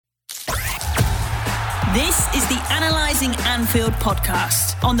This is the Analysing Anfield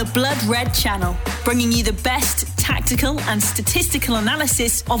podcast on the Blood Red channel, bringing you the best tactical and statistical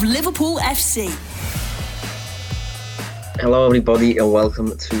analysis of Liverpool FC. Hello everybody and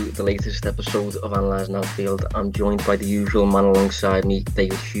welcome to the latest episode of Analysing Anfield. I'm joined by the usual man alongside me,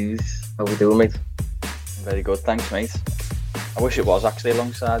 David Hughes. How we doing, mate? Very good, thanks, mate. I wish it was actually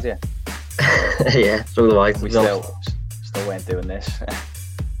alongside you. Yeah, so do I. We still weren't doing this.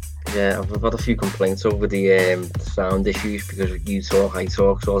 Yeah, I've had a few complaints over the sound issues because you talk, I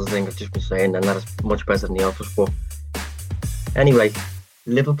talk sort of thing. I've just been saying, and that is much better than the office. But anyway,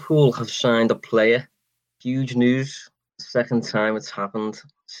 Liverpool have signed a player. Huge news. Second time it's happened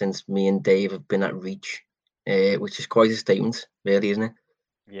since me and Dave have been at Reach, which is quite a statement, really, isn't it?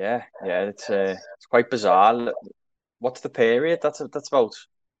 Yeah, it's quite bizarre. What's the period? That's about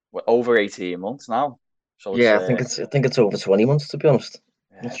over 18 months now. So yeah, I think it's over 20 months, to be honest.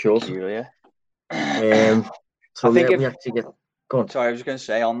 Not sure. Peculiar. So I think we actually get. Go on. Sorry, I was going to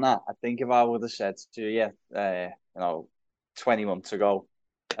say on that. I think if I would have said to you, 20 months ago,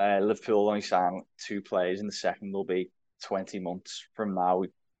 Liverpool only signed 2 players, and the second will be 20 months from now.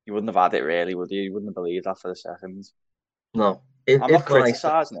 You wouldn't have had it, really, would you? You wouldn't have believed that for the second. No, I'm not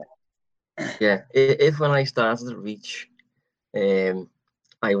criticising it. Yeah, if when I started at Reach,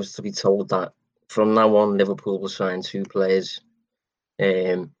 I was to be told that from now on Liverpool will sign 2 players.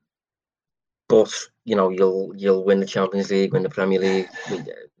 But you'll win the Champions League, win the Premier League,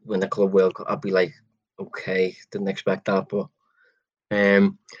 win the Club World Cup. I'd be like, okay, didn't expect that, but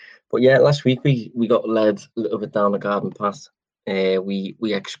yeah, last week we got led a little bit down the garden path. We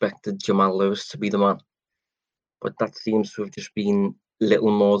expected Jamal Lewis to be the man, but that seems to have just been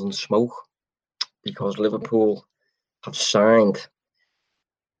little more than smoke, because Liverpool have signed.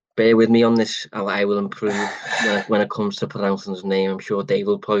 Bear with me on this. I will improve when it comes to pronouncing his name. I'm sure Dave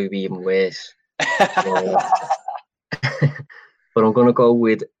will probably be even worse. But I'm going to go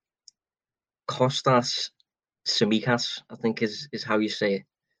with Kostas Tsimikas, I think is how you say it.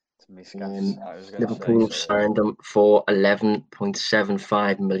 Liverpool signed him for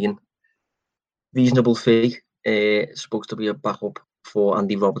 11.75 million. Reasonable fee. Supposed to be a backup for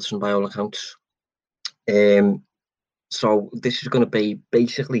Andy Robertson by all accounts. So this is going to be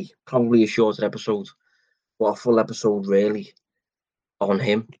basically probably a shorter episode, but a full episode really on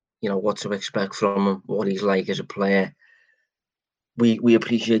him. What to expect from him, what he's like as a player. We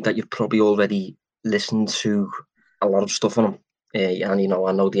appreciate that you've probably already listened to a lot of stuff on him. And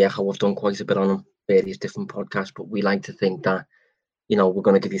I know the Echo have done quite a bit on him, various different podcasts, but we like to think that, we're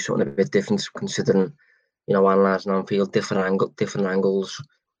going to give you something a bit different, considering, Analysing Anfield, different angles,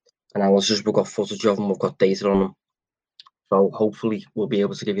 analysis. We've got footage of him, we've got data on him. So hopefully we'll be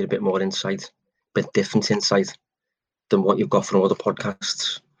able to give you a bit more insight, a bit different insight than what you've got from other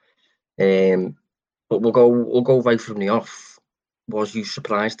podcasts. But we'll go right from the off. Was you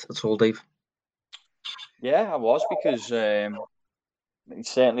surprised at all, Dave? Yeah, I was, because he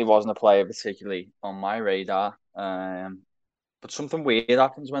certainly wasn't a player particularly on my radar. But something weird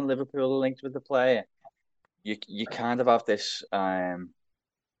happens when Liverpool are linked with the player. You kind of have this.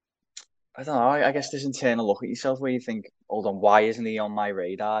 I don't know. I guess this internal look at yourself where you think, hold on, why isn't he on my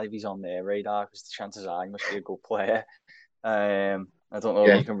radar if he's on their radar? Because the chances are he must be a good player. I don't know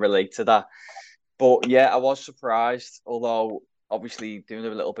if you can relate to that. But yeah, I was surprised, although obviously doing a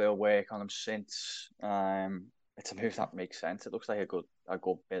little bit of work on him since, it's a move that makes sense. It looks like a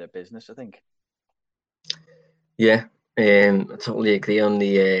good bit of business, I think. Yeah, I totally agree on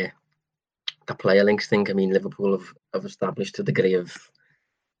the player links thing. I mean, Liverpool have established a degree of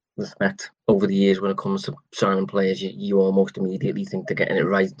respect over the years when it comes to signing players. You almost immediately think they're getting it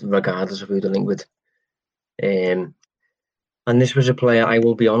right, regardless of who they're linked with. And this was a player, I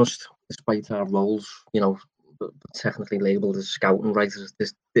will be honest, despite our roles, technically labelled as scouting writers,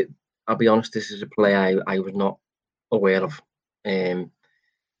 I'll be honest, this is a player I was not aware of. He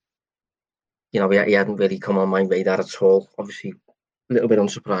hadn't really come on my radar at all. Obviously, a little bit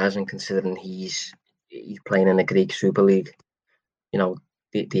unsurprising considering he's playing in the Greek Super League.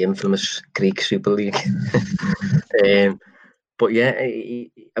 The infamous Greek Super League. But yeah,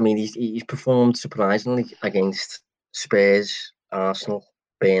 he's performed surprisingly against Spurs, Arsenal,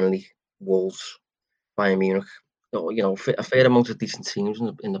 Burnley, Wolves, Bayern Munich. A fair amount of decent teams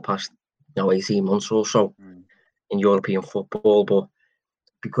in the past 18 months or so in European football. But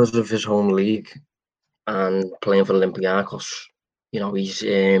because of his home league and playing for Olympiacos, he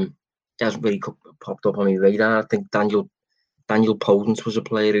hasn't really popped up on my radar. I think Daniel Podence was a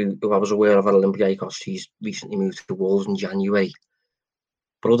player who I was aware of at Olympiacos. He's recently moved to Wolves in January.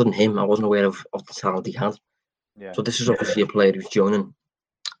 But other than him, I wasn't aware of the talent he had. Yeah. So this is obviously a player who's joining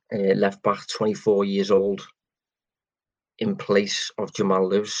left back, 24 years old, in place of Jamal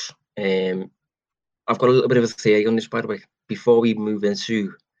Lewis. I've got a little bit of a theory on this, by the way. Before we move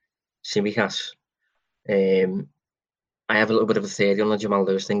into Tsimikas, I have a little bit of a theory on the Jamal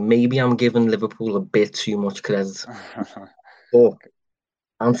Lewis thing. Maybe I'm giving Liverpool a bit too much credit, but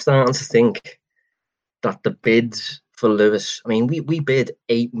I'm starting to think that the bids for Lewis, I mean, we bid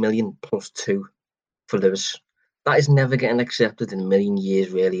 8 million plus 2 for Lewis. That is never getting accepted in a million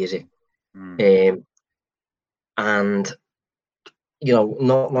years, really, is it? And, you know,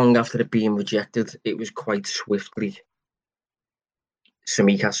 not long after it being rejected, it was quite swiftly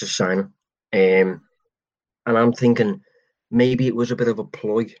Tsimikas' signing. And I'm thinking maybe it was a bit of a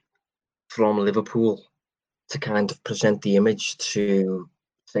ploy from Liverpool to kind of present the image to,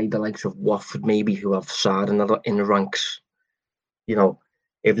 say, the likes of Watford, maybe, who have Sarr in the ranks. You know,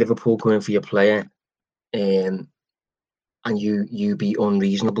 if Liverpool go in for your player, and you be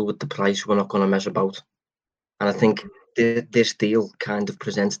unreasonable with the price, we're not going to mess about. And I think this deal kind of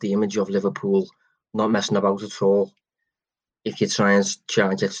presents the image of Liverpool not messing about at all. If you try and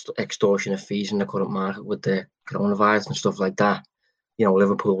charge extortionate fees in the current market with the coronavirus and stuff like that, you know,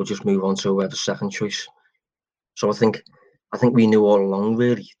 Liverpool will just move on to whoever's second choice. So I think we knew all along,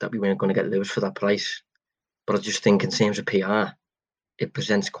 really, that we weren't going to get Lewis for that price. But I just think in terms of PR, it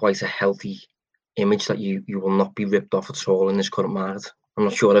presents quite a healthy image that you will not be ripped off at all in this current market. I'm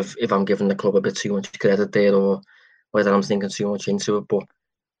not sure if I'm giving the club a bit too much credit there, or whether I'm thinking too much into it, but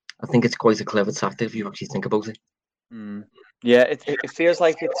I think it's quite a clever tactic if you actually think about it. Yeah, it feels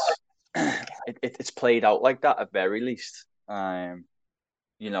like it's played out like that at very least.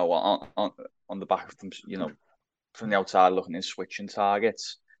 You know, on the back of them, you know, from the outside looking in, switching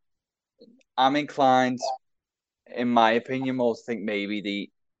targets. I'm inclined, in my opinion, more to think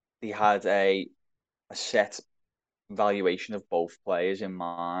maybe they had a set valuation of both players in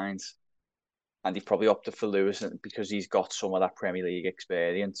mind, and they probably opted for Lewis because he's got some of that Premier League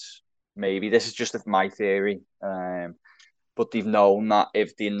experience. Maybe this is just my theory, but they've known that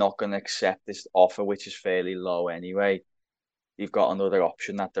if they're not going to accept this offer, which is fairly low anyway, they've got another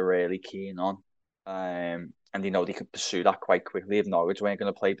option that they're really keen on. And they know they could pursue that quite quickly if Norwich weren't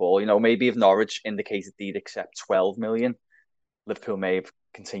going to play ball. You know, maybe if Norwich indicated they'd accept 12 million, Liverpool may have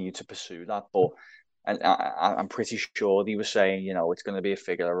continued to pursue that. But I'm pretty sure they were saying, you know, it's going to be a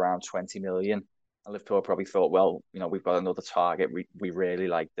figure around 20 million. And Liverpool probably thought, well, you know, we've got another target we really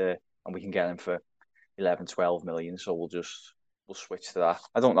like there, and we can get him for 11, 12 million. So we'll switch to that.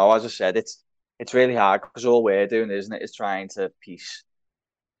 I don't know. As I said, it's really hard because all we're doing, isn't it, is trying to piece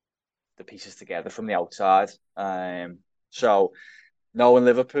the pieces together from the outside. So knowing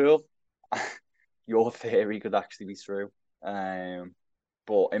Liverpool, your theory could actually be true.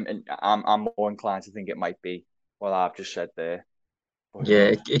 But I'm more inclined to think it might be what I've just said there. But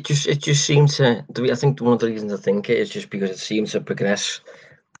yeah, it just seems to. I think one of the reasons I think it is just because it seems to progress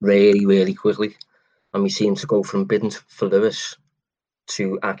really, really quickly, and we seem to go from bidding for Lewis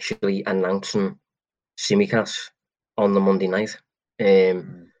to actually announcing Tsimikas on the Monday night.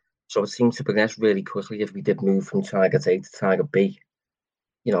 So it seems to progress really quickly. If we did move from target A to target B,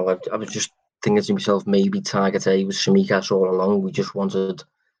 you know, I was just thinking to myself, maybe target A was Tsimikas all along. We just wanted,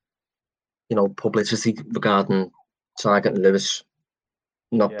 you know, publicity regarding target Lewis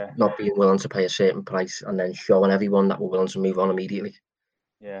not being willing to pay a certain price, and then showing everyone that we're willing to move on immediately.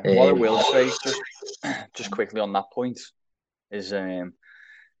 Yeah. What I will say, just quickly on that point, is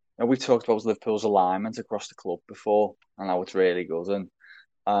we talked about Liverpool's alignment across the club before, and how it's really good.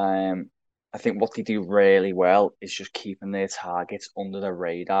 And I think what they do really well is just keeping their targets under the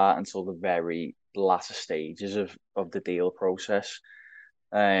radar until the very latter stages of the deal process.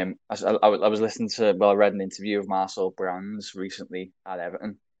 I was listening to, I read an interview of Marcel Brands recently at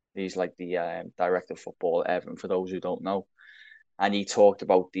Everton. He's like the director of football at Everton, for those who don't know. And he talked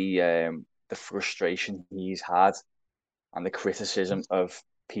about the frustration he's had and the criticism of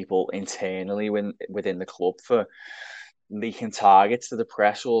people internally within the club for leaking targets to the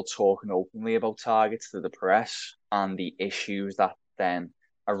press or talking openly about targets to the press, and the issues that then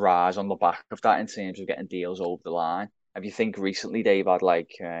arise on the back of that in terms of getting deals over the line. If you think recently they've had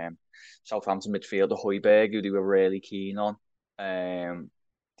like Southampton midfielder Højbjerg, who they were really keen on.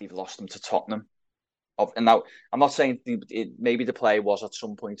 They've lost them to Tottenham. And now, I'm not saying maybe the player was at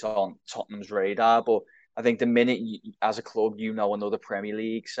some point on Tottenham's radar, but I think the minute as a club, you know, another Premier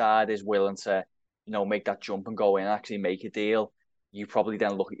League side is willing to, you know, make that jump and go in and actually make a deal, you probably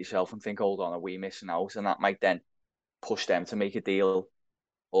then look at yourself and think, hold on, are we missing out? And that might then push them to make a deal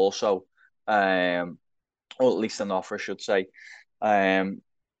also. Or at least an offer, I should say.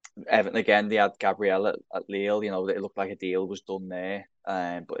 Everton again, they had Gabriel at Lille. You know, it looked like a deal was done there.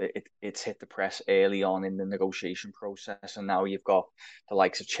 but it's hit the press early on in the negotiation process, and now you've got the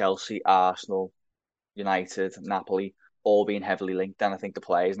likes of Chelsea, Arsenal, United, Napoli, all being heavily linked. And I think the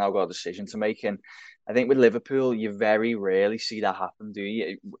players now got a decision to make. And I think with Liverpool, you very rarely see that happen, do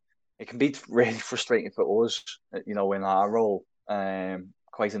you? It can be really frustrating for us, in our role.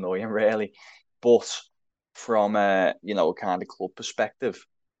 Quite annoying, really. But from a kind of club perspective,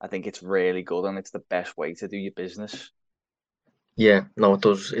 I think it's really good, and it's the best way to do your business. Yeah, no, it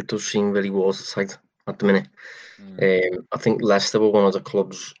does. It does seem really watertight at the minute. I think Leicester were one of the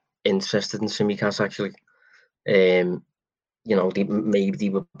clubs interested in Tsimikas, actually. Maybe they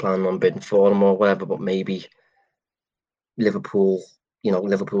were planning on bidding for him or whatever, but maybe Liverpool's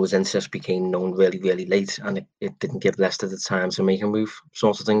interest became known really, really late, and it didn't give Leicester the time to make a move,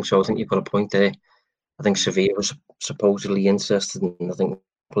 sort of thing. So I think you've got a point there. I think Sevilla was supposedly interested, and I think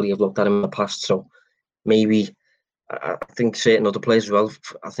Napoli have looked at him in the past. So maybe I think certain other players as well.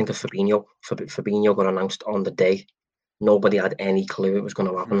 I think of Fabinho. Fabinho got announced on the day. Nobody had any clue it was going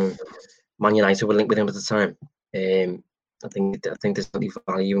to happen. Man United were linked with him at the time. I think there's really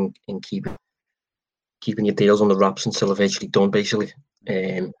value in keeping your deals on the wraps until eventually done, basically.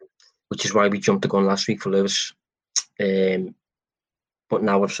 Which is why we jumped the gun last week for Lewis. But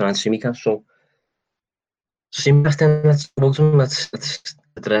now we've signed Tsimikas. So Tsimikas, then let's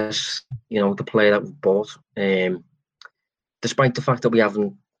address the player that we bought. Despite the fact that we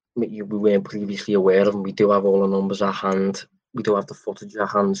weren't previously aware of him, we do have all the numbers at hand. We do have the footage at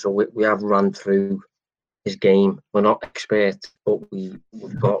hand, so we have run through his game. We're not experts, but we've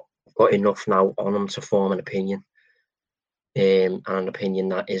got enough now on him to form an opinion, and an opinion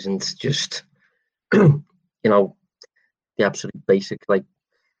that isn't just the absolute basic, like,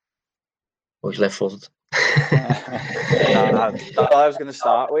 he's left-footed. That's what I was going to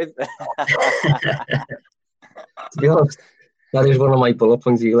start with. To be honest, that is one of my bullet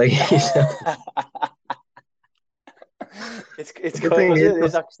points. You like. It's it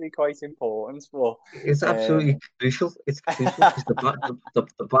is actually quite important, but it's absolutely crucial. It's crucial because the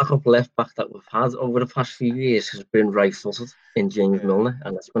backup left back that we've had over the past few years has been right-footed in James Milner,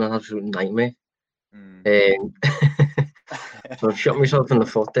 and it's been an absolute nightmare. So I've shot myself in the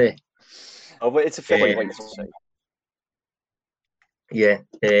foot there. Oh, but it's a fair way to say. Yeah.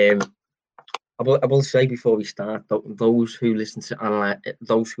 I will say before we start, those who listen to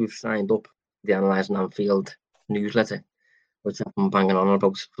those who've signed up the Analysing Anfield newsletter, which I've been banging on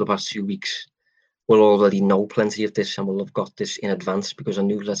about for the past 2 weeks, will already know plenty of this and will have got this in advance because a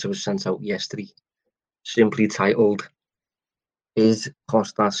newsletter was sent out yesterday, simply titled "Is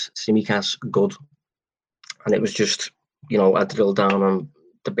Kostas Tsimikas Good?" And it was just, I drilled down on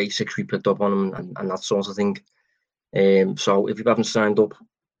the basics we picked up on him and that sort of thing. So if you haven't signed up,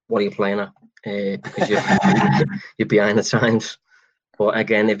 what are you playing at? Because you're behind the times. But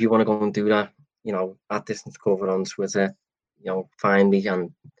again, if you want to go and do that, at Distance Cover on Twitter, find me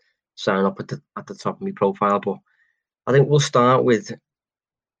and sign up at the top of my profile. But I think we'll start with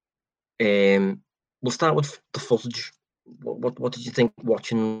the footage. What did you think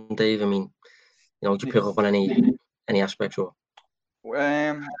watching, Dave? I mean, did you pick up on any aspects or?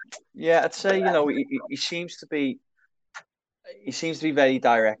 Yeah, I'd say he seems to be very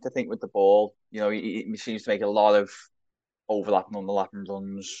direct. I think with the ball, he seems to make a lot of overlapping, underlapping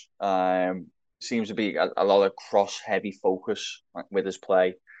runs. Seems to be a lot of cross-heavy focus with his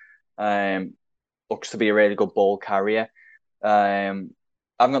play. Looks to be a really good ball carrier. I've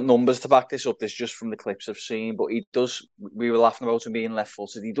got numbers to back this up. This just from the clips I've seen, but he does. We were laughing about him being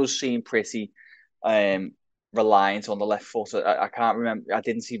left-footed. He does seem pretty reliant on the left foot. I can't remember. I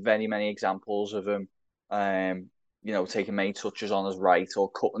didn't see very many examples of him, taking many touches on his right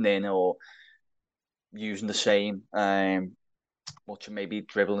or cutting in or using the same, watching maybe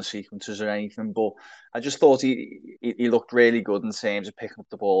dribbling sequences or anything. But I just thought he looked really good in terms of picking up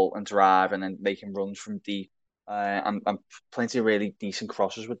the ball and driving and making runs from deep, and plenty of really decent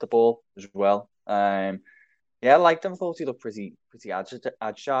crosses with the ball as well. I liked him. I thought he looked pretty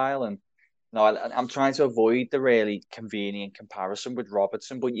agile and. No, I'm trying to avoid the really convenient comparison with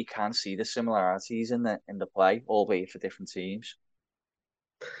Robertson, but you can see the similarities in the play, albeit for different teams.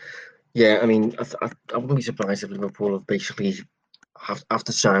 Yeah, I mean, I wouldn't be surprised if Liverpool have basically,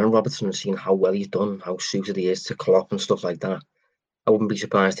 after signing Robertson and seeing how well he's done, how suited he is to Klopp and stuff like that, I wouldn't be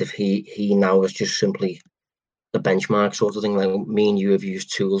surprised if he now is just simply the benchmark sort of thing. Like me and you have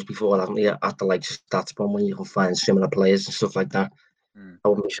used tools before, haven't we, at the likes of StatsBomb, when you can find similar players and stuff like that. I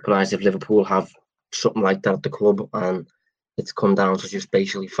wouldn't be surprised if Liverpool have something like that at the club, and it's come down to just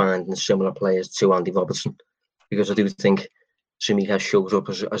basically finding similar players to Andy Robertson, because I do think Tsimikas shows up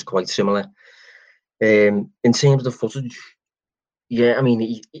as quite similar. In terms of the footage, Yeah, I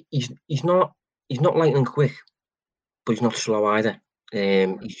mean, he's not lightning quick, but he's not slow either.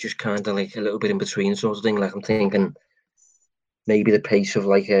 He's just kind of like a little bit in between sort of thing. Like I'm thinking maybe the pace of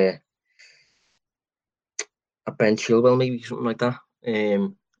like a Ben Chilwell, maybe something like that.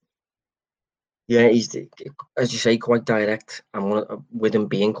 Yeah, he's, as you say, quite direct, and with him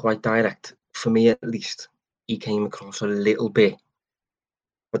being quite direct, for me at least, he came across a little bit.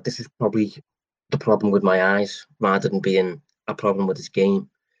 But this is probably the problem with my eyes, rather than being a problem with his game.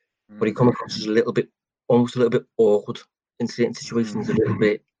 But he come across as a little bit, almost a little bit awkward in certain situations, a little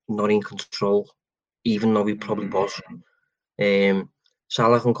bit not in control, even though he probably was.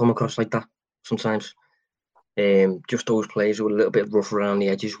 Salah can come across like that sometimes. Just those players who are a little bit rough around the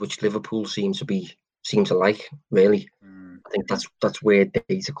edges, which Liverpool seem to like, really. I think that's where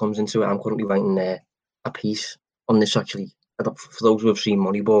data comes into it. I'm currently writing a piece on this actually. For those who have seen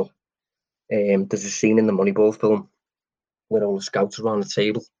Moneyball, there's a scene in the Moneyball film where all the scouts are around the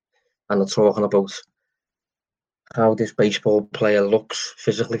table and they're talking about how this baseball player looks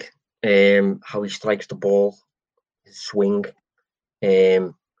physically, how he strikes the ball, his swing,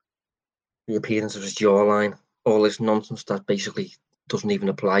 the appearance of his jawline, all this nonsense that basically doesn't even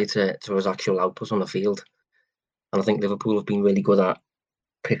apply to his actual output on the field. And I think Liverpool have been really good at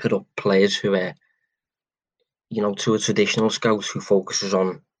picking up players who are, to a traditional scout who focuses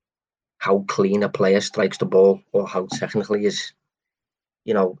on how clean a player strikes the ball or how technically is,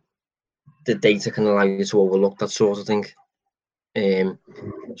 the data can allow you to overlook that sort of thing.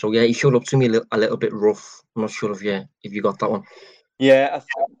 So yeah, he showed up to me a little bit rough. I'm not sure if you got that one. Yeah,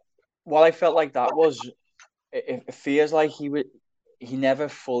 what I felt like that was it feels like he never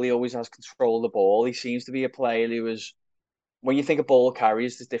fully always has control of the ball. He seems to be a player who is, when you think of ball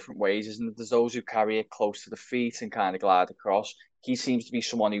carriers, there's different ways, isn't it? There's those who carry it close to the feet and kind of glide across. He seems to be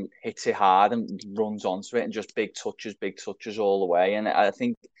someone who hits it hard and runs onto it and just big touches all the way. And I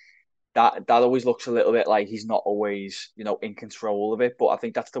think that always looks a little bit like he's not always, in control of it. But I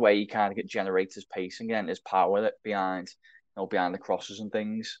think that's the way he kind of generates his pace again, his power that behind the crosses and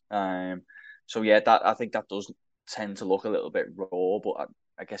things. So yeah, that I think that does tend to look a little bit raw, but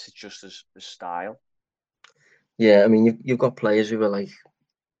I guess it's just his style. Yeah, I mean, you've got players who are like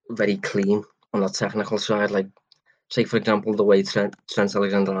very clean on the technical side. Like, say for example, the way Trent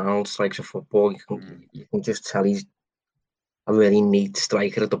Alexander-Arnold strikes a football, you can just tell he's a really neat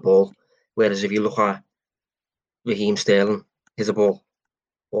striker at the ball. Whereas if you look at Raheem Sterling, hits a ball,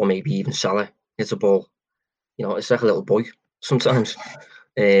 or maybe even Salah hits a ball, it's like a little boy sometimes.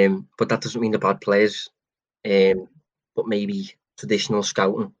 But that doesn't mean they're bad players. But maybe traditional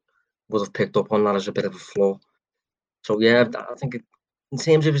scouting would have picked up on that as a bit of a flaw. So yeah, I think in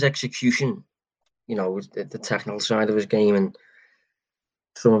terms of his execution, the technical side of his game and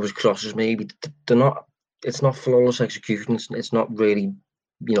some of his crosses, maybe they're not. It's not flawless execution. It's not really,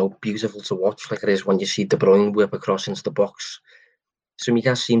 beautiful to watch like it is when you see De Bruyne whip across into the box.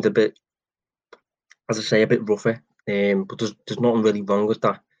 Tsimikas seemed a bit, as I say, a bit rougher. But there's nothing really wrong with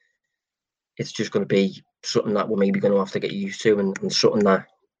that. It's just going to be something that we're maybe going to have to get used to, and something that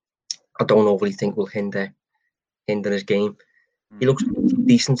I don't overly think will hinder his game. He looks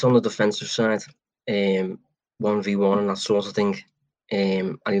decent on the defensive side, 1v1 and that sort of thing.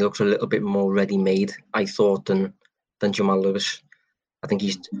 And he looks a little bit more ready-made, I thought, than Jamal Lewis. I think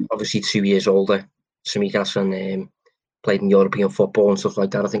he's obviously 2 years older. Tsimikas and played in European football and stuff like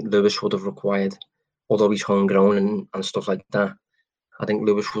that. I think Lewis would have required, although he's homegrown and stuff like that, I think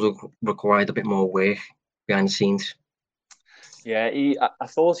Lewis would have required a bit more work behind the scenes. Yeah, I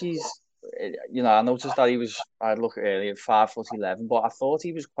thought he's, I noticed that I looked earlier, 5'11", but I thought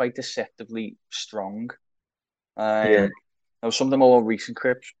he was quite deceptively strong. Yeah. Some of the more recent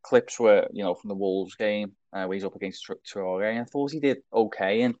clips were, from the Wolves game where he's up against Traore, and I thought he did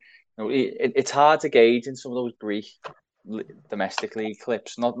okay. And it's hard to gauge in some of those brief domestic league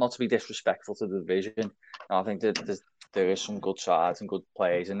clips, not to be disrespectful to the division. I think that there is some good sides and good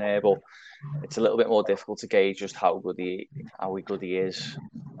players in there, but it's a little bit more difficult to gauge just how good he is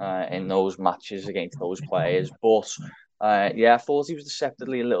in those matches against those players. But I thought he was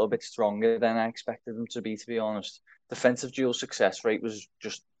deceptively a little bit stronger than I expected him to be honest. Defensive duel success rate was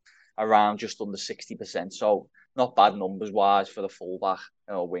just around just under 60%, so not bad numbers wise for the fullback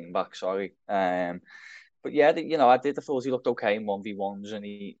or wing back. Sorry, but yeah, I did. I thought he looked okay in 1v1s, and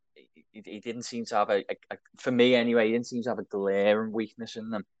he didn't seem to have a for me anyway. He didn't seem to have a glaring weakness in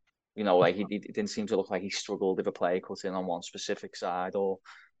them. Like he didn't seem to look like he struggled if a player cut in on one specific side or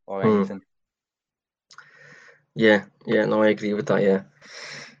anything. Yeah, no, I agree with that. Yeah,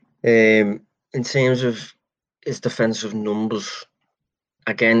 in terms of his defensive numbers,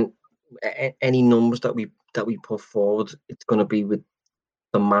 again, any numbers that we put forward, it's going to be with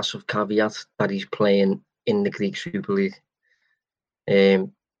the massive caveat that he's playing in the Greek Super League.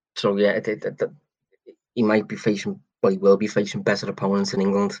 So yeah, he might be facing, well, he will be facing better opponents in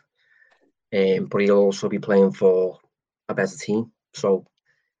England, but he'll also be playing for a better team. So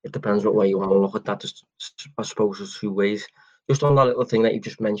it depends what way you want to look at that. Just, I suppose there's two ways. Just on that little thing that you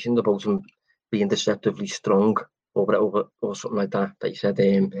just mentioned about him being deceptively strong or something like that you said.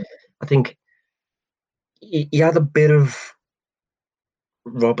 I think he had a bit of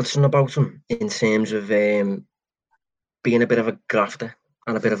Robertson about him in terms of being a bit of a grafter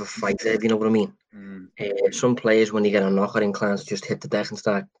and a bit of a fighter, if you know what I mean. Some players, when they get a knock, are inclined to just hit the deck and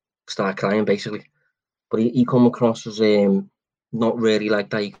start crying, basically. But he come across as not really like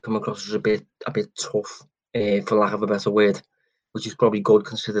that. He come across as a bit tough, for lack of a better word, which is probably good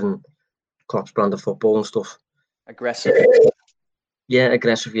considering Klopp's brand of football and stuff. Aggressive. Yeah,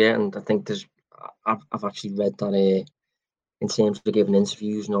 aggressive. Yeah, and I think I've actually read that in terms of giving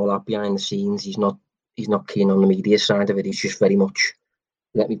interviews and all that behind the scenes, he's not keen on the media side of it. He's just very much,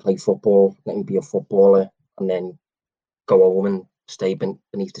 let me play football, let me be a footballer, and then go home and stay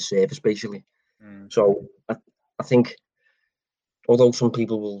beneath the surface, basically. So I think, although some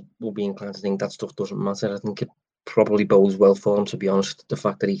people will be inclined to think that stuff doesn't matter, I think it probably bodes well for him, to be honest. The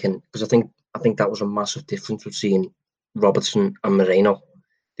fact that he can, because I think that was a massive difference with seeing Robertson and Moreno.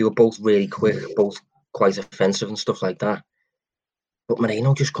 They were both really quick, both quite offensive and stuff like that. But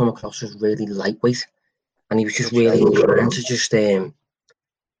Moreno just come across as really lightweight, and he was just really inclined to just I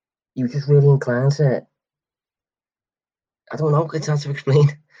don't know, it's hard to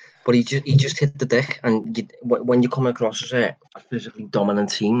explain, but he just hit the deck, and when you come across as a physically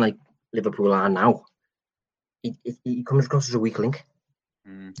dominant team like Liverpool are now, he comes across as a weak link.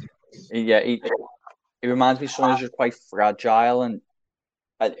 Yeah, he reminds me of someone who's just quite fragile, and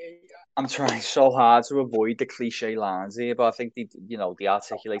I'm trying so hard to avoid the cliche lines here, but I think they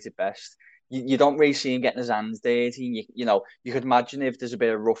articulate it best. You don't really see him getting his hands dirty. You could imagine if there's a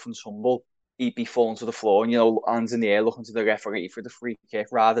bit of rough and tumble, he'd be falling to the floor and, hands in the air looking to the referee for the free kick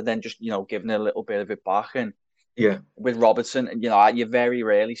rather than just, giving a little bit of it back. And yeah, with Robertson, you very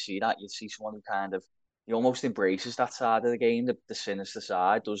rarely see that. You see someone who he almost embraces that side of the game, the sinister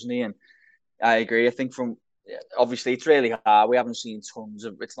side, doesn't he? And I agree. I think obviously it's really hard. We haven't seen tons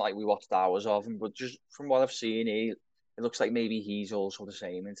of, it's not like we watched hours of him, but just from what I've seen, it looks like maybe he's also the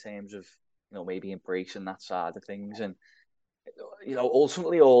same in terms of, maybe embracing that side of things. And,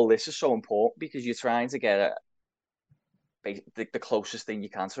 ultimately all this is so important because you're trying to get the closest thing you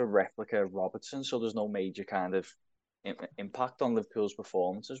can to a replica of Robertson. So there's no major kind of impact on Liverpool's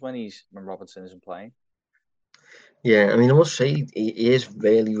performances when Robertson isn't playing. Yeah, I mean, I must say he is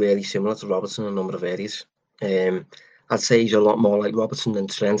really, really similar to Robertson in a number of areas. I'd say he's a lot more like Robertson than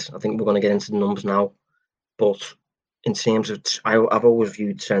Trent. I think we're going to get into the numbers now, but in terms of, I've always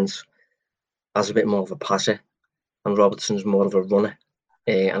viewed Trent as a bit more of a passer, and Robertson's more of a runner.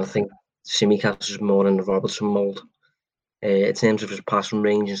 And I think Tsimikas is more in the Robertson mould. In terms of his passing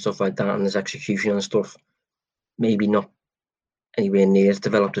range and stuff like that, and his execution and stuff, maybe not anywhere near as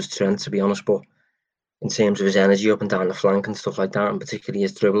developed as Trent, to be honest, but in terms of his energy up and down the flank and stuff like that, and particularly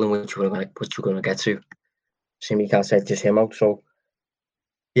his dribbling, which we're going to get to, Tsimikas edges him out. So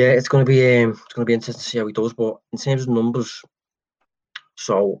yeah, it's going to be interesting to see how he does. But in terms of numbers,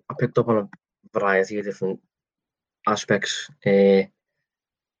 so I picked up on a variety of different aspects,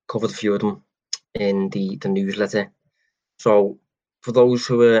 covered a few of them in the newsletter. So for those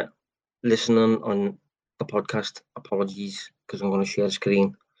who are listening on the podcast, apologies because I'm going to share the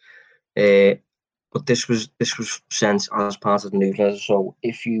screen. But this was sent as part of the newsletter. So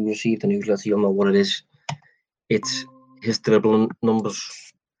if you receive the newsletter, you'll know what it is. It's his dribbling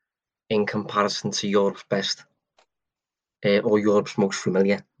numbers in comparison to Europe's best, or Europe's most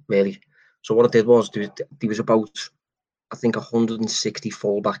familiar, really. So what I did was there was about, I think, 160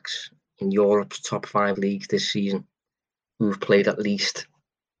 fullbacks in Europe's top 5 leagues this season who've played at least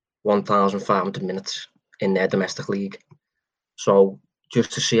 1,500 minutes in their domestic league. So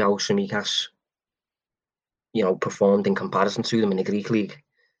just to see how Tsimikas, performed in comparison to them in the Greek league,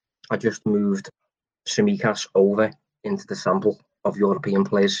 I just moved Tsimikas over into the sample of European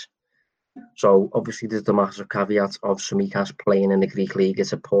players. So obviously there's the massive caveat of Tsimikas playing in the Greek league.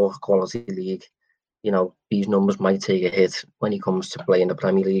 It's a poor quality league. These numbers might take a hit when he comes to play in the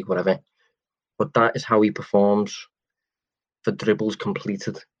Premier League, whatever. But that is how he performs for dribbles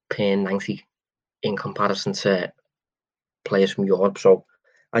completed per 90 in comparison to players from Europe. So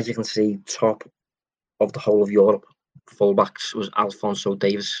as you can see, top of the whole of Europe fullbacks was Alphonso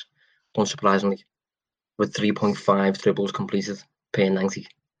Davies, unsurprisingly, with 3.5 dribbles completed per 90.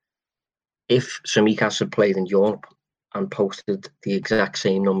 If Tsimikas had played in Europe, and posted the exact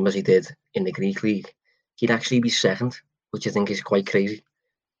same numbers he did in the Greek league, he'd actually be second, which I think is quite crazy,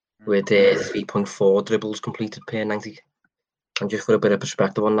 with 3.4 dribbles completed per 90. And just for a bit of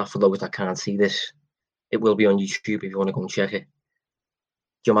perspective on that, for those that can't see this, it will be on YouTube if you want to go and check it.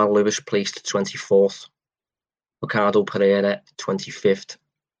 Jamal Lewis placed 24th, Ricardo Pereira 25th,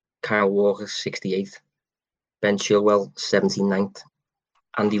 Kyle Walker 68th, Ben Chilwell 79th,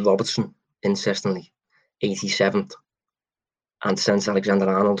 Andy Robertson, interestingly, 87th, and Trent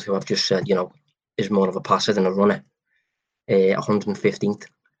Alexander-Arnold, who I've just said, is more of a passer than a runner, 115th.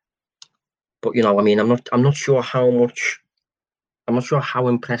 But I'm not sure how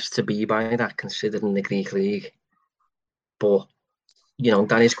impressed to be by that, considering the Greek league. But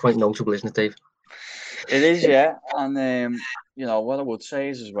that is quite notable, isn't it, Dave? It is, yeah. And what I would say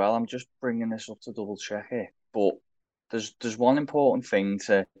is as well, I'm just bringing this up to double check it, but there's one important thing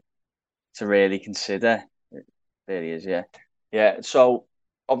to really consider. There he is, yeah. So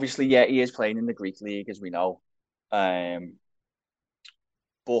obviously, yeah, he is playing in the Greek league, as we know. But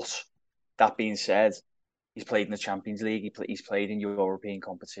that being said, he's played in the Champions League. He's played in European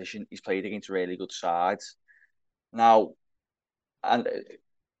competition. He's played against really good sides. Now, and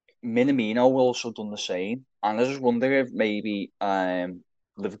Minamino also done the same. And I just wonder if maybe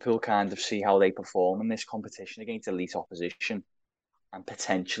Liverpool kind of see how they perform in this competition against elite opposition, and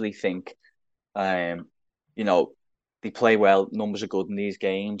potentially think, they play well, numbers are good in these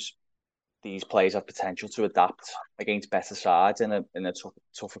games. These players have potential to adapt against better sides in a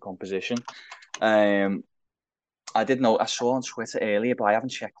tougher composition. I saw on Twitter earlier, but I haven't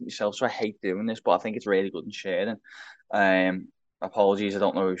checked it myself, so I hate doing this, but I think it's really good in sharing. Apologies, I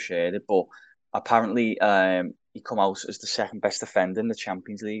don't know who shared it, but apparently he come out as the second best defender in the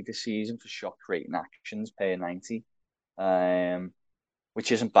Champions League this season for shot creating actions per 90,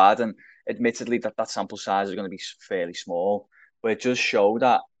 which isn't bad. And admittedly, that sample size is going to be fairly small, but it does show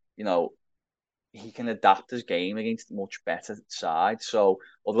that he can adapt his game against much better sides. So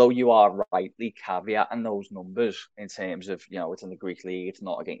although you are rightly caveating those numbers in terms of it's in the Greek league, it's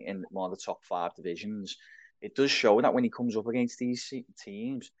not again in one of the top 5 divisions, it does show that when he comes up against these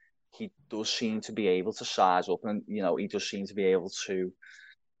teams, he does seem to be able to size up, and he does seem to be able to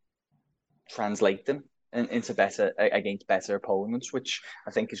translate them into against better opponents, which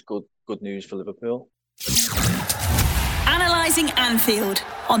I think is good news for Liverpool. Analysing Anfield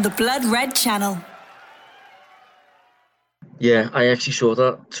on the Blood Red channel. Yeah, I actually saw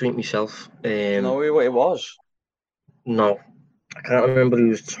that tweet myself. Do you know what it was? No, I can't remember who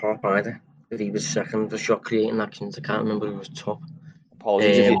was top either. If he was second for shot creating actions, I can't remember who was top.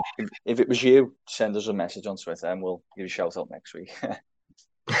 Apologies. If it was you, send us a message on Twitter and we'll give you a shout out next week.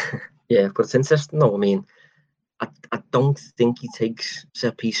 Yeah, but it's interesting though. I mean, I don't think he takes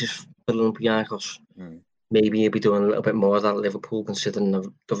set pieces for Olympiacos. Maybe he'll be doing a little bit more of that at Liverpool, considering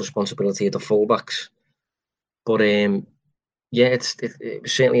the responsibility of the fullbacks. But yeah, it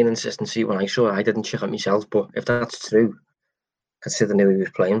was certainly an interesting see when I saw it. I didn't check it myself, but if that's true, considering who he was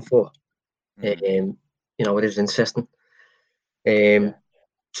playing for, it is interesting.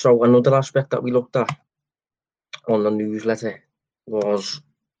 So another aspect that we looked at on the newsletter was,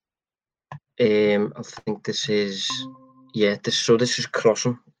 I think this is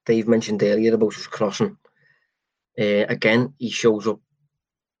crossing. Dave mentioned earlier about his crossing. Again, he shows up,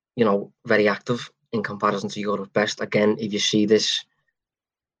 very active in comparison to Europe's best. Again, if you see this,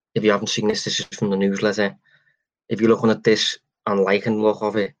 if you haven't seen this, this is from the newsletter. If you're looking at this and liking the look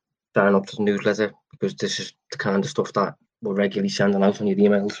of it, sign up to the newsletter, because this is the kind of stuff that we're regularly sending out on your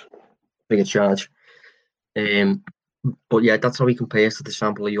emails, free of charge. But yeah, that's how he compares to the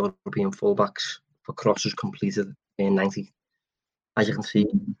sample of European fullbacks for crosses completed in 90. As you can see,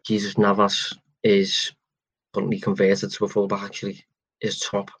 Jesus Navas is currently converted to a fullback, actually, is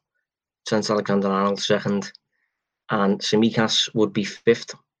top. Trent Alexander-Arnold second, and Tsimikas would be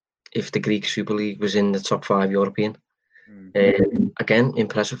 5th if the Greek Super League was in the top 5 European. Again,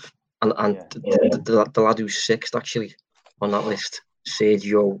 impressive. And the lad who's 6th actually on that list,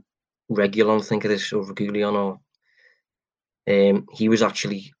 Sergio Reguilon, I think it is, or Reguilon, he was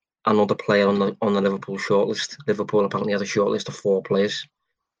actually another player on the Liverpool shortlist. Liverpool apparently had a shortlist of 4 players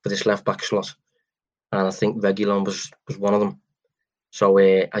for this left back slot, and I think Reguilon was one of them. So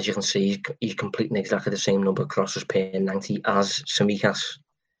as you can see, he's completing exactly the same number of crosses per 90 as Tsimikas.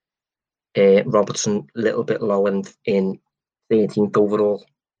 Robertson a little bit low and in 13th overall.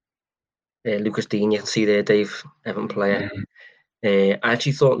 Lucas Digne, you can see there, Dave, Everton player. I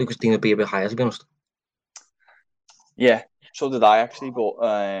actually thought Lucas Digne would be a bit higher, to be honest. Yeah, so did I actually, but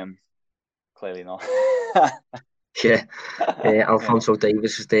clearly not. Yeah, Alphonso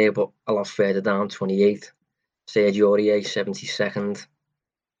Davies is there, but a lot further down, 28th. Sergio Aurier 72nd,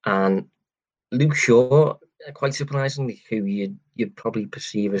 and Luke Shaw, quite surprisingly, who you'd probably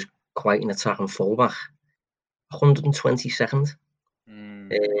perceive as quite an attacking fullback, 122nd.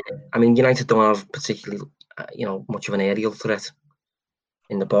 I mean, United don't have particularly, much of an aerial threat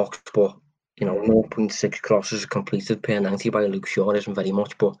in the box, but 0.6 crosses completed per 90 by Luke Shaw isn't very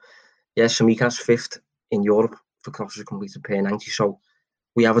much. But yeah, Tsimikas 5th in Europe for crosses completed per 90. So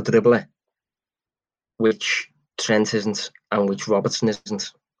we have a dribbler, which Trent isn't, and which Robertson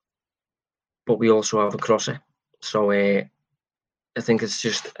isn't. But we also have a crosser. So I think it's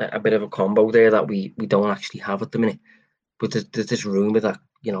just a bit of a combo there that we don't actually have at the minute. But there's this rumour that,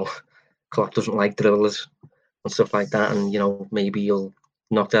 Klopp doesn't like dribblers and stuff like that, and maybe he'll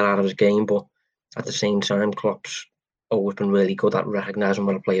knock that out of his game. But at the same time, Klopp's always been really good at recognising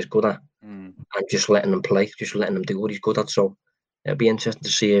what a player's good at and just letting them play, just letting them do what he's good at. So it'll be interesting to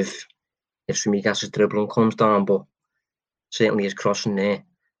see if Tsimikas' dribbling comes down, but certainly his crossing there,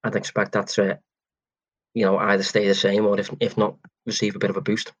 I'd expect that to either stay the same or if not, receive a bit of a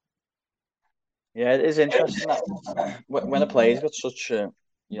boost. Yeah, it is interesting that when a player's got such a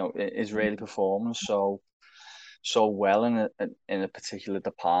is really performing so well in a particular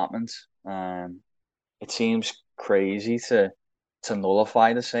department, it seems crazy to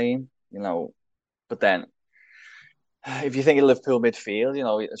nullify the same, but then if you think of Liverpool midfield,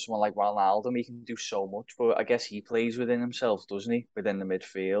 someone like Wijnaldum, he can do so much, but I guess he plays within himself, doesn't he, within the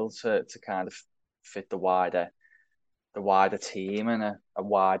midfield to kind of fit the wider team and a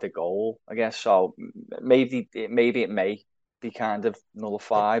wider goal, I guess. So maybe it may be kind of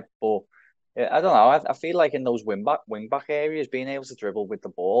nullified, but I don't know. I feel like in those wing back areas, being able to dribble with the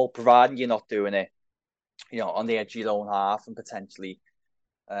ball, providing you're not doing it, on the edge of your own half and potentially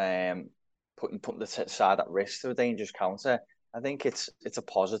putting the side at risk to a dangerous counter, I think it's a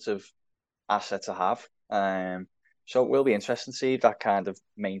positive asset to have. So it will be interesting to see if that kind of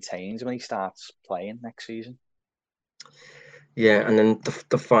maintains when he starts playing next season. Yeah, and then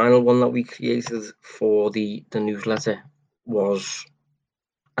the final one that we created for the newsletter was,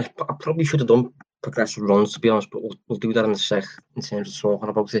 I probably should have done progressive runs, to be honest, but we'll do that in a sec in terms of talking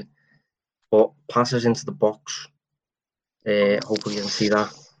about it. But passes into the box, hopefully you can see that.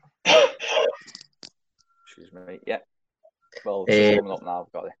 Excuse me, yeah. Well, it's just coming up now,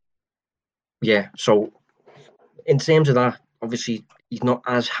 I've got it. Yeah, so in terms of that, obviously he's not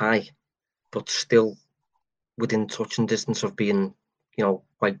as high, but still within touching distance of being,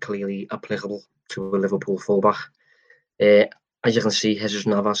 quite clearly applicable to a Liverpool fullback. As you can see, Jesus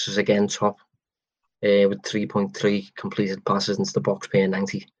Navas is again top with 3.3 completed passes into the box per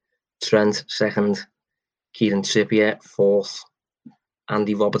 90. Trent 2nd, Kieran Trippier 4th,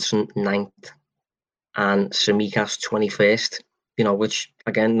 Andy Robertson 9th, and Tsimikas 21st. Which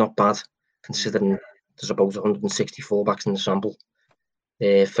again not bad considering there's about 160 fullbacks in the sample.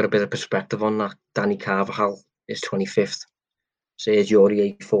 For a bit of perspective on that, Danny Carvajal is 25th, Sergio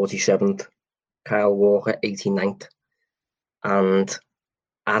Aurier 47th, Kyle Walker 89th, and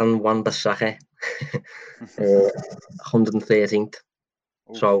Aaron Wan-Bissaka 113th.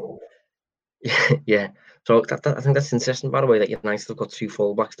 So yeah, so I think that's interesting, by the way, that United have got two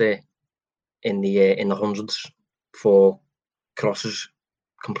fullbacks there in the hundreds for crosses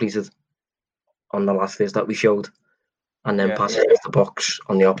completed on the last viz that we showed, and then passing into the box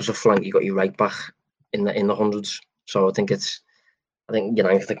on the opposite flank, you got your right back in the hundreds. So I think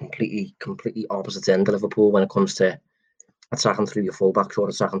United are completely opposite end of Liverpool when it comes to attacking through your fullbacks or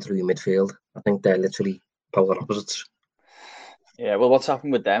attacking through your midfield. I think they're literally polar opposites. Yeah, well, what's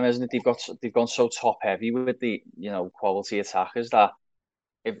happened with them, isn't it? They've gone so top heavy with the quality attackers that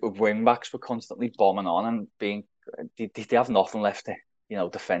if wing backs were constantly bombing on and they have nothing left to,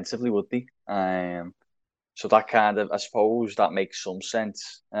 defensively, would they? So that kind of, I suppose, that makes some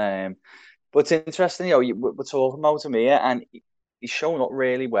sense. But it's interesting, we're talking about him here, and he's shown up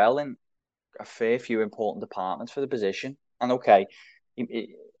really well in a fair few important departments for the position. And okay,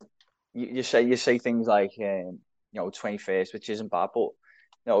 you say things like 21st, which isn't bad, but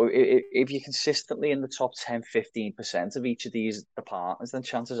if you're consistently in the top 10-15% of each of these departments, then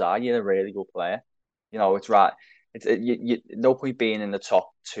chances are you're a really good player. It's right. No point being in the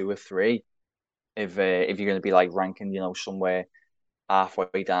top 2 or 3 if you're going to be like ranking, somewhere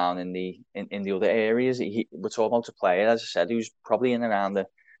halfway down in the other areas. We're talking about a player, as I said, who's probably in around the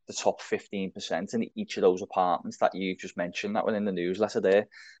top 15% in each of those apartments that you just mentioned that were in the newsletter there,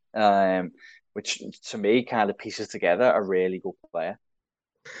 which to me kind of pieces together a really good player.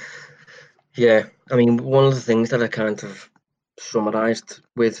 Yeah, I mean, one of the things that I kind of summarised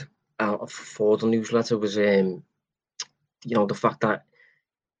with for the newsletter was, the fact that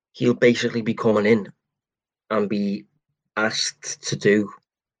he'll basically be coming in and be asked to do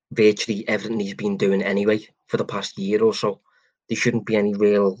virtually everything he's been doing anyway for the past year or so. There shouldn't be any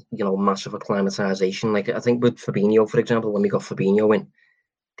real, massive acclimatization. Like I think with Fabinho, for example, when we got Fabinho in,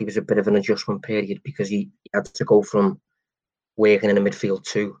 there was a bit of an adjustment period because he had to go from working in a midfield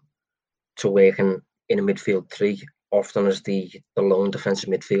 2 to working in a midfield 3, often as the lone defensive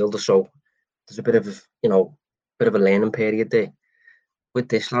midfielder. So there's a bit of a learning period there. With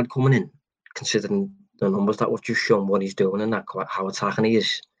this lad coming in, considering the numbers that we've just shown, what he's doing and that, how attacking he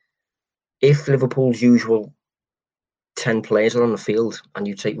is. If Liverpool's usual 10 players are on the field and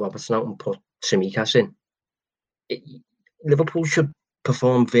you take Robertson out and put Tsimikas in, Liverpool should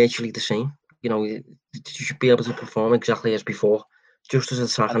perform virtually the same. You should be able to perform exactly as before, just as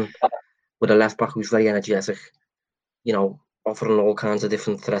attacking, with a left back who's very energetic, offering all kinds of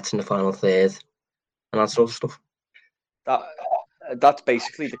different threats in the final third and that sort of stuff. That's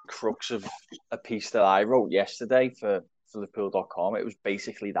basically the crux of a piece that I wrote yesterday for Liverpool.com. It was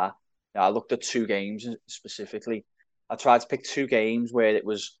basically that. I looked at 2 games specifically. I tried to pick 2 games where it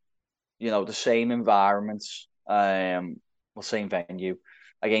was, the same environments, same venue,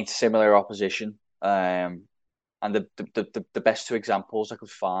 against similar opposition. And the best 2 examples I could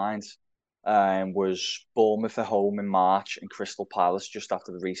find was Bournemouth at home in March and Crystal Palace just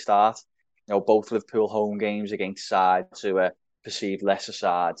after the restart. Both Liverpool home games against sides who were perceived lesser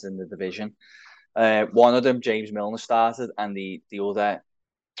sides in the division. One of them, James Milner, started, and the other,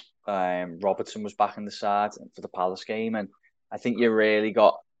 Robertson, was back in the side for the Palace game. And I think you really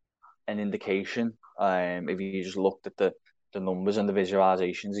got an indication, if you just looked at the numbers and the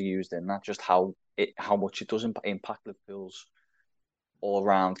visualizations he used in that, just how much it does impact Liverpool's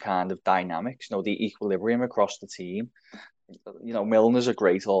all-round kind of dynamics, the equilibrium across the team. Milner's a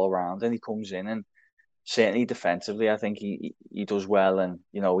great all-around, and he comes in, and certainly defensively, I think he does well, and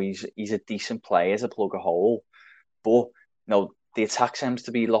he's a decent player to plug a hole. But the attack seems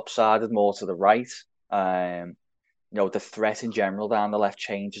to be lopsided more to the right. The threat in general down the left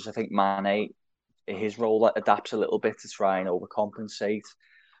changes. I think Mane, his role adapts a little bit to try and overcompensate.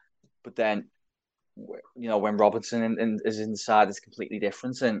 But then, when Robertson is inside, it's completely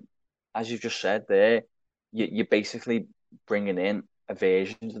different. And as you've just said there, you're basically bringing in a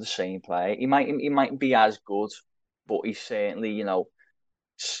version of the same player. He might be as good, but he's certainly,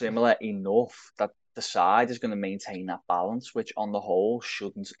 similar enough that the side is going to maintain that balance, which on the whole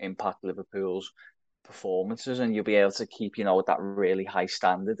shouldn't impact Liverpool's performances, and you'll be able to keep, that really high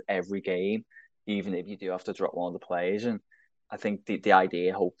standard every game, even if you do have to drop one of the players. And I think the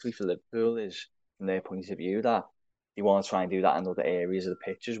idea, hopefully, for Liverpool is, from their point of view, that you want to try and do that in other areas of the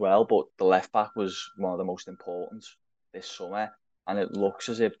pitch as well. But the left back was one of the most important this summer, and it looks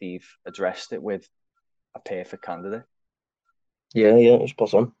as if they've addressed it with a perfect candidate. Yeah, it's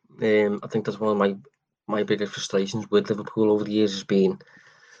spot on. I think that's one of my biggest frustrations with Liverpool over the years has been,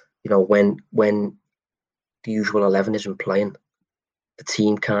 when the usual 11 isn't playing, the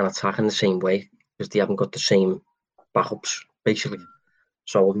team can't attack in the same way because they haven't got the same backups, basically.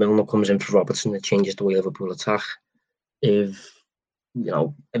 So if Milner comes in for Robertson, it changes the way Liverpool attack. If,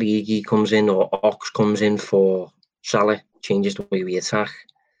 Origi comes in or Ox comes in for Salah, changes the way we attack,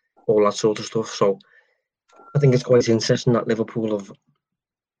 all that sort of stuff. So I think it's quite interesting that Liverpool have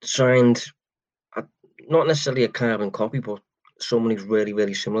signed, not necessarily a carbon copy, but someone who's really,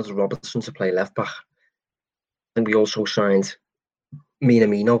 really similar to Robertson to play left back. I think we also signed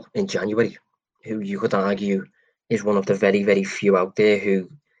Minamino in January, who you could argue is one of the very, very few out there who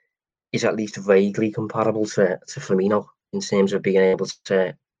is at least vaguely comparable to Firmino in terms of being able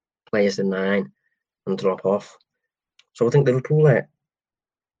to play as the 9 and drop off. So I think Liverpool are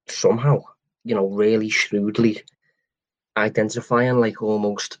somehow, really shrewdly identifying like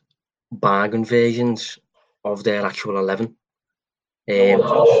almost bargain versions of their actual 11.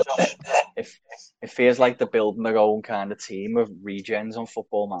 It feels like they're building their own kind of team of regens on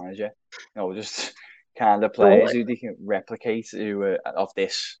Football Manager. Just kind of players who they can replicate of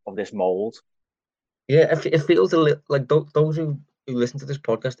this mould. Yeah, it feels a little like those who listen to this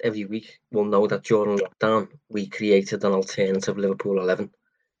podcast every week will know that during lockdown we created an alternative Liverpool 11,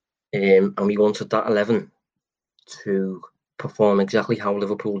 and we wanted that 11 to perform exactly how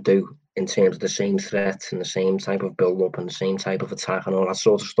Liverpool do in terms of the same threats and the same type of build-up and the same type of attack and all that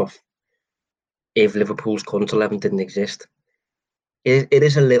sort of stuff. If Liverpool's current 11 didn't exist, it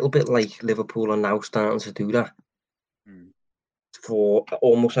is a little bit like Liverpool are now starting to do that for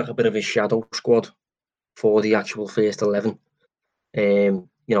almost like a bit of a shadow squad for the actual first 11.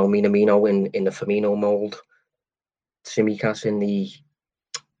 Minamino in the Firmino mould, Tsimikas in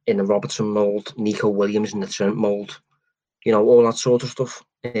the Robertson mould, Nico Williams in the Trent mould. all that sort of stuff.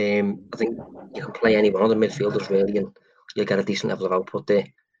 I think you can play any one of the midfielders really, and you'll get a decent level of output there.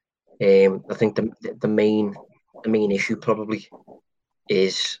 I think the main issue probably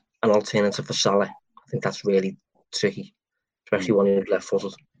is an alternative for Salah. I think that's really tricky, especially when he's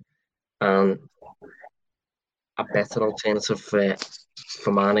left-footed. And a better alternative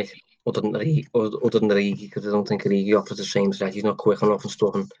for Mane, other than Origi, because I don't think Origi offers the same threat. He's not quick enough and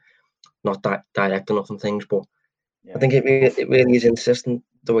stuff, and not that direct enough and things. But I think it really is interesting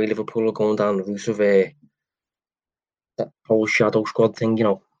the way Liverpool are going down the route of that whole shadow squad thing.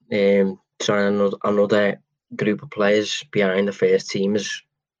 Trying another group of players behind the first teamers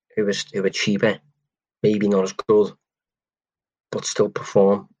who are cheaper, maybe not as good, but still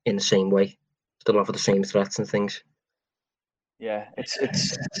perform in the same way, still offer the same threats and things. Yeah,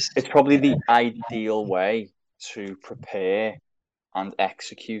 it's probably the ideal way to prepare and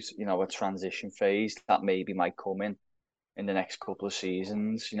execute, a transition phase that maybe might come in the next couple of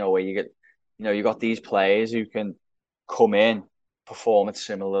seasons. Where you get, you got these players who can come in, perform at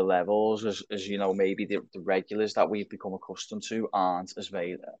similar levels as maybe the regulars that we've become accustomed to aren't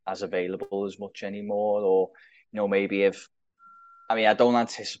as available as much anymore, or maybe if I don't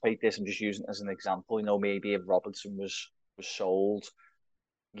anticipate this, I'm just using it as an example. Maybe if Robertson was sold,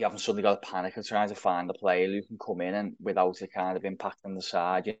 you haven't suddenly got a panic of trying to find a player who can come in and without it kind of impacting the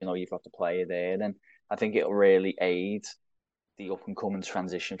side. You've got the player there, then I think it'll really aid the up and coming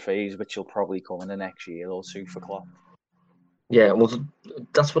transition phase, which will probably come in the next year or two for Klopp. Yeah, well,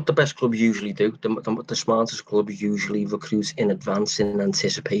 that's what the best clubs usually do. The smartest clubs usually recruit in advance in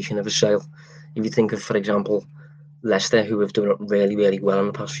anticipation of a sale. If you think of, for example, Leicester, who have done it really, really well in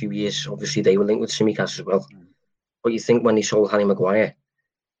the past few years, obviously they were linked with Tsimikas as well. But you think when they sold Harry Maguire,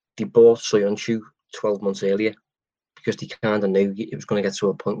 they bought Soyuncu 12 months earlier because they kind of knew it was going to get to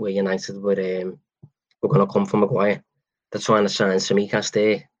a point where United were going to come for Maguire. They're trying to sign Tsimikas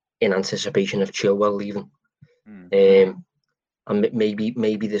there in anticipation of Chilwell leaving. And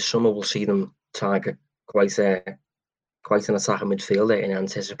maybe this summer we'll see them target quite an attacking midfielder in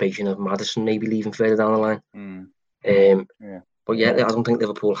anticipation of Maddison maybe leaving further down the line. But I don't think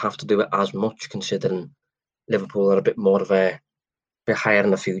Liverpool have to do it as much, considering Liverpool are a bit more of a bit higher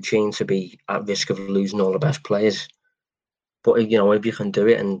in the food chain to be at risk of losing all the best players. But if you can do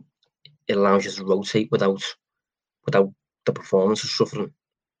it and it allows you to rotate without the performance suffering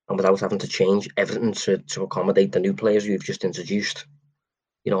and without having to change everything to accommodate the new players you've just introduced,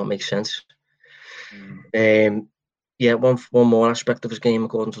 it makes sense. One more aspect of his game,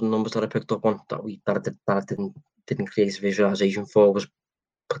 according to the numbers that I picked up on, that I didn't create a visualization for, was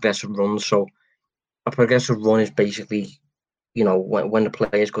progressive runs. So a progressive run is basically, when the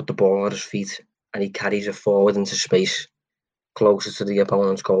player's got the ball at his feet and he carries it forward into space closer to the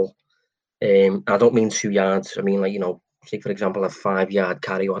opponent's goal. I don't mean 2 yards. I mean, say for example, a 5-yard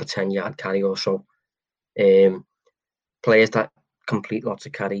carry or a 10-yard carry or so. Players that complete lots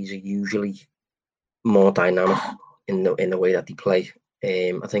of carries are usually more dynamic in the way that they play.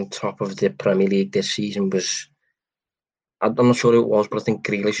 I think top of the Premier League this season was, I'm not sure who it was, but I think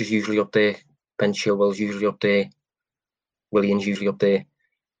Grealish is usually up there. Ben Chilwell's usually up there. Williams usually up there.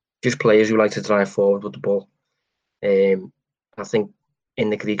 Just players who like to drive forward with the ball. I think in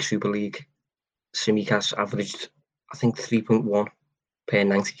the Greek Super League, Tsimikas averaged, I think, 3.1 per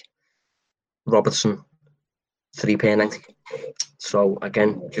 90. Robertson, 3 per 90. So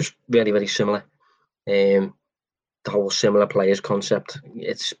again, just very, very similar. The whole similar players concept,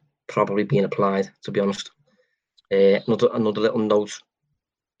 it's probably being applied, to be honest. Another little note,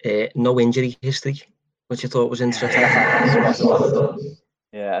 no injury history, which I thought was interesting. Yeah,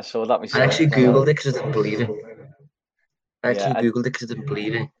 I saw that myself. I actually Googled it because I didn't believe it.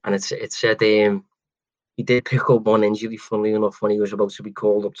 And it said he did pick up one injury, funnily enough, when he was about to be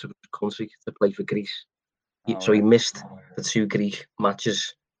called up to the country to play for Greece. So he missed the 2 Greek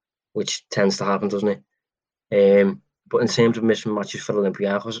matches, which tends to happen, doesn't it? But in terms of missing matches for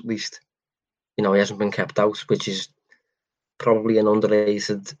Olympiacos, at least, he hasn't been kept out, which is probably an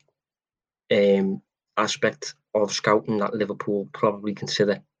underrated aspect of scouting that Liverpool probably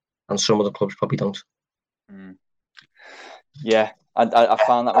consider, and some of the clubs probably don't. Yeah, I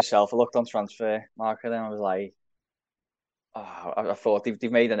found that myself. I looked on Transfer Market and I was like, I thought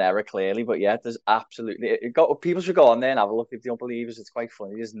they've made an error clearly, but yeah, there's absolutely people should go on there and have a look if they don't believe us. It's quite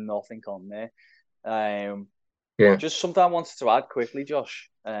funny. There's nothing on there. Just something I wanted to add quickly, Josh.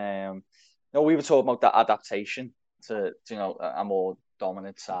 We were talking about that adaptation to a more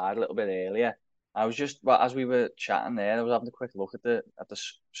dominant side a little bit earlier. I was just as we were chatting there, I was having a quick look at the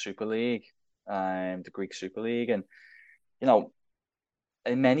Super League, the Greek Super League, and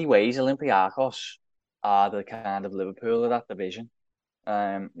in many ways, Olympiacos are the kind of Liverpool of that division.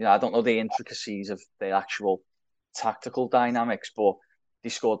 I don't know the intricacies of the actual tactical dynamics, but they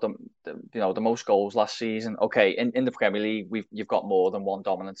scored the most goals last season. Okay, in the Premier League, you've got more than one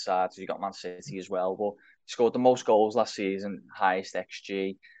dominant side. So you've got Man City as well, but scored the most goals last season, highest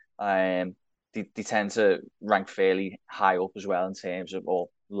XG. They tend to rank fairly high up as well in terms of, or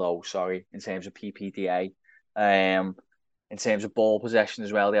low, sorry, in terms of PPDA. In terms of ball possession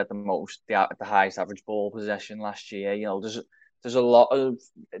as well, they had the highest average ball possession last year. There's a lot of,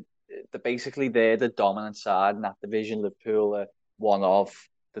 basically they're the dominant side in that division. Liverpool are one of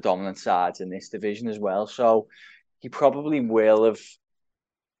the dominant sides in this division as well. So he probably will have,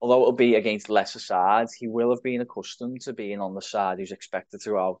 although it'll be against lesser sides, he will have been accustomed to being on the side who's expected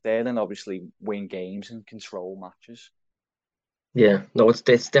to out there and obviously win games and control matches. Yeah, no, it's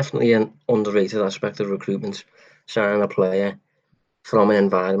definitely an underrated aspect of recruitment, signing a player from an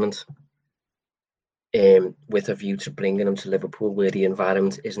environment with a view to bringing them to Liverpool where the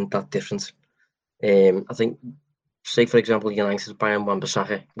environment isn't that different. I think, say for example, United buying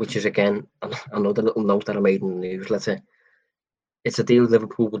Wan-Bissaka, which is again another little note that I made in the newsletter. It's a deal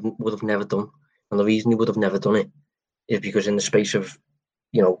Liverpool would have never done, and the reason he would have never done it is because in the space of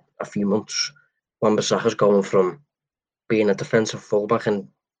a few months, Wan-Bissaka's going from being a defensive fullback and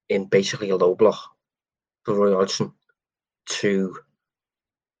in basically a low block for Roy Hodgson to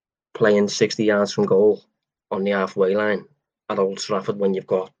playing 60 yards from goal on the halfway line at Old Trafford when you've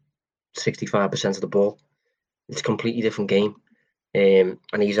got 65% of the ball. It's a completely different game, and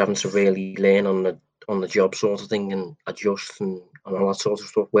he's having to really learn on the job sort of thing and adjust and all that sort of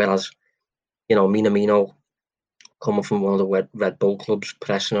stuff. Whereas, Minamino coming from one of the Red Bull clubs,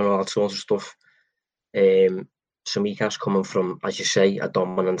 pressing and all that sort of stuff. Tsimikas coming from, as you say, a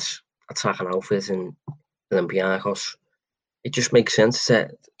dominant attacking outfit in Olympiacos. It just makes sense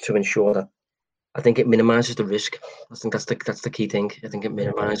to ensure that. I think it minimises the risk. I think that's the key thing. I think it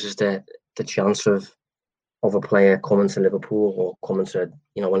minimises the chance of a player coming to Liverpool or coming to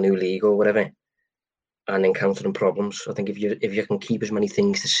a new league or whatever and encountering problems. I think if you can keep as many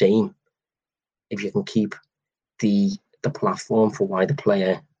things the same, if you can keep the platform for why the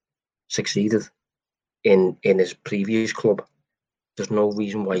player succeeded in his previous club, there's no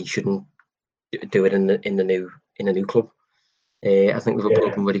reason why he shouldn't do it in the new club. I think Liverpool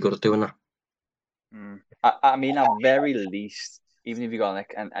have been really good at doing that. I mean, at very least, even if you've got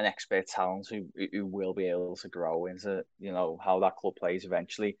an expert talent who will be able to grow into how that club plays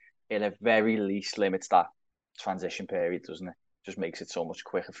eventually, it at very least limits that transition period, doesn't it? Just makes it so much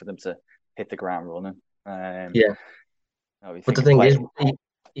quicker for them to hit the ground running. But the thing is,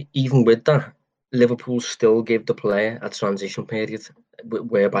 even with that, Liverpool still give the player a transition period,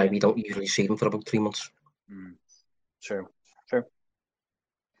 whereby we don't usually see them for about 3 months. True.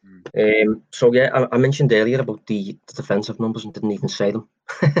 So yeah, I mentioned earlier about the defensive numbers and didn't even say them.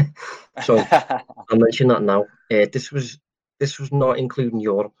 So I'll mention that now. This was not including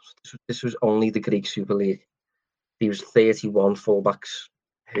Europe. This was only the Greek Super League. There was 31 fullbacks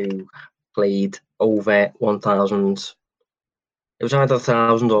who played over 1,000. It was either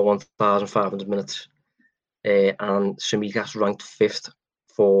 1,000 or 1,500 minutes. And Tsimikas ranked 5th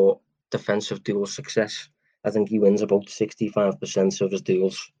for defensive duel success. I think he wins about 65% of his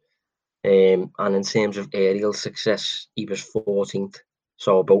duels. And in terms of aerial success, he was 14th,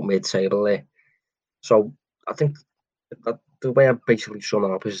 so about mid-table there. So I think that the way I basically sum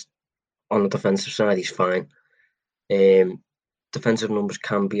it up is on the defensive side, he's fine. Defensive numbers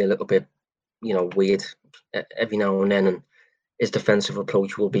can be a little bit, weird every now and then, and his defensive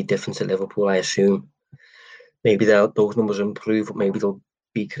approach will be different at Liverpool, I assume. Maybe those numbers improve, but maybe they'll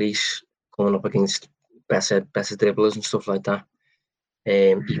decrease going up against better dribblers and stuff like that.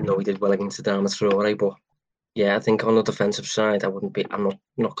 Even though he did well against the Traore, but yeah, I think on the defensive side, I'm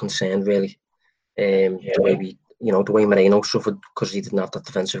not concerned really. The way Moreno suffered because he didn't have that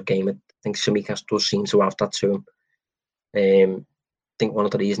defensive game. I think Tsimikas does seem to have that to him. I think one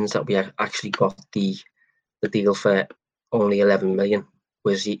of the reasons that we actually got the deal for only 11 million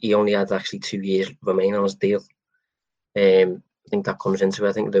was he only had actually 2 years remaining on his deal. I think that comes into it.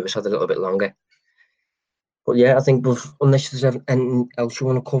 I think Lewis had a little bit longer. But yeah, I think unless there's anything else you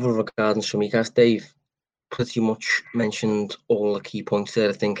want to cover regarding Tsimikas, Dave pretty much mentioned all the key points there,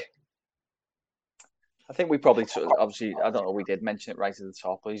 I think. I think we probably, obviously, I don't know, we did mention it right at the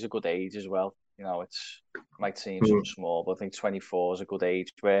top, but he's a good age as well. It might seem something small, but I think 24 is a good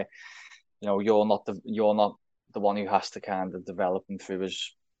age where, you're not the one who has to kind of develop him through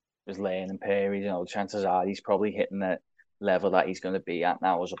his learning period. Chances are he's probably hitting the level that he's going to be at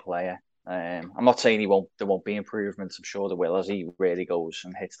now as a player. I'm not saying there won't be improvements. I'm sure there will as he really goes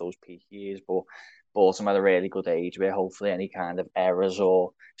and hits those peak years. But bought him at a really good age where hopefully any kind of errors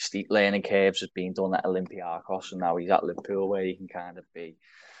or steep learning curves has been done at Olympiacos, and now he's at Liverpool where he can kind of be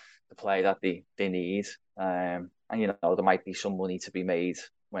the player that they need. And, you know, there might be some money to be made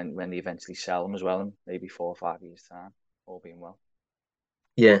when they eventually sell him as well in maybe 4 or 5 years' time, all being well.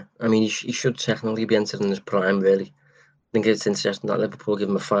 Yeah, I mean, he should technically be entering his prime, really. I think it's interesting that Liverpool give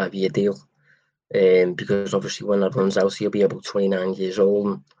him a 5-year deal. Because obviously when that runs out, he'll be about 29 years old.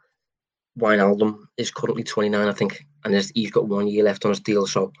 And Wijnaldum is currently 29, I think, and he's got 1 year left on his deal.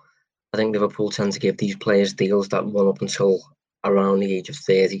 So I think Liverpool tend to give these players deals that run up until around the age of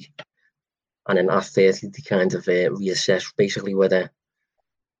 30. And then at 30, they kind of reassess basically whether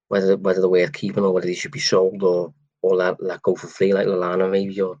they're worth keeping or whether they should be sold or let go for free, like Lallana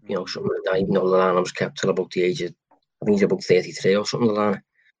maybe, or you know, something like that. Even though Lallana was kept till about the age of, I think he's about 33 or something, Lallana.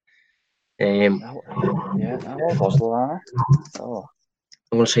 How old was Lallana? Oh,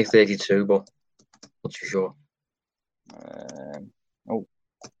 I'm going to say 32, but not too sure.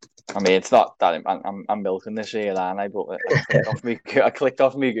 I mean, it's not that I'm milking this here, aren't I? But I clicked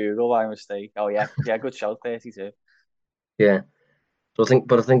off me Google by mistake. Oh yeah, good shout, 32. Yeah, so I think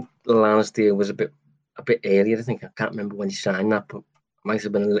Lallana's deal was a bit earlier. I think I can't remember when he signed that, but it might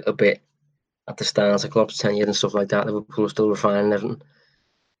have been a little bit at the start of club's tenure and stuff like that. Liverpool was still refining everything.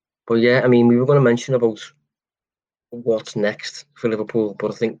 But yeah, I mean, we were going to mention about what's next for Liverpool,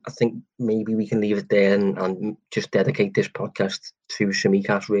 but I think maybe we can leave it there and just dedicate this podcast to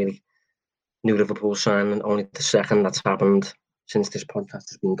Tsimikas, really. New Liverpool signing, only the second that's happened since this podcast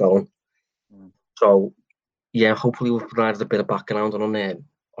has been going. So yeah, hopefully we've provided a bit of background on there,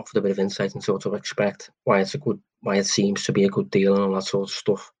 offered a bit of insight into what to expect, why it seems to be a good deal and all that sort of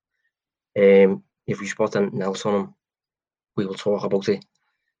stuff. If we spot anything else on him, we will talk about it.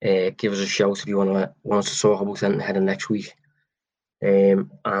 Give us a shout if you want us to talk about anything ahead of next week.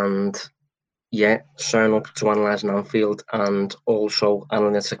 And yeah, sign up to Analysing Anfield and also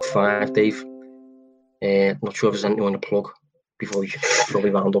Analytic 5, Dave. Not sure if there's anything you want to plug before we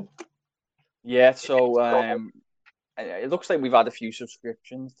round up. Yeah, so it looks like we've had a few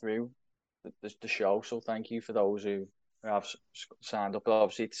subscriptions through the show, so thank you for those who have signed up. But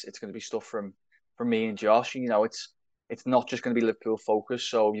obviously, it's going to be stuff from me and Josh. You know, it's not just going to be Liverpool focused.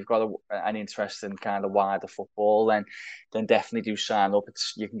 So you've got an interest in kind of wider football, then definitely do sign up.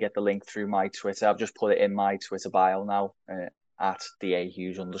 You can get the link through my Twitter. I've just put it in my Twitter bio now at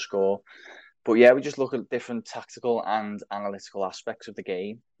 @DAHughes_. But yeah, we just look at different tactical and analytical aspects of the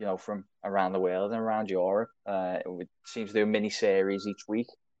game, you know, from around the world and around Europe. We seem to do a mini series each week,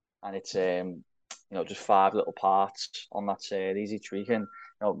 and it's just 5 little parts on that series each week, and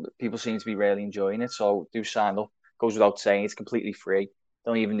you know, people seem to be really enjoying it. So do sign up. Goes without saying, it's completely free.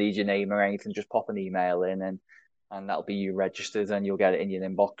 Don't even need your name or anything. Just pop an email in, and that'll be you registered, and you'll get it in your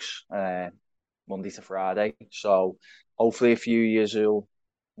inbox Monday to Friday. So hopefully a few years you'll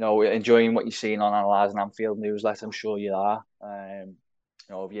enjoying what you're seeing on Analysing Anfield newsletter. I'm sure you are.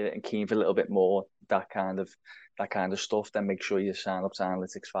 If you're keen for a little bit more that kind of stuff, then make sure you sign up to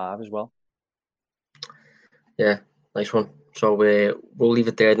Analytics 5 as well. Yeah, nice one. So we'll leave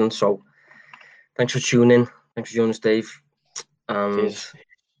it there then. So thanks for tuning in. Thanks for joining us, Dave. And cheers.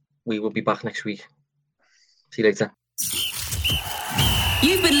 We will be back next week. See you later.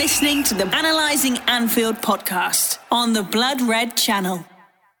 You've been listening to the Analysing Anfield podcast on the Blood Red channel.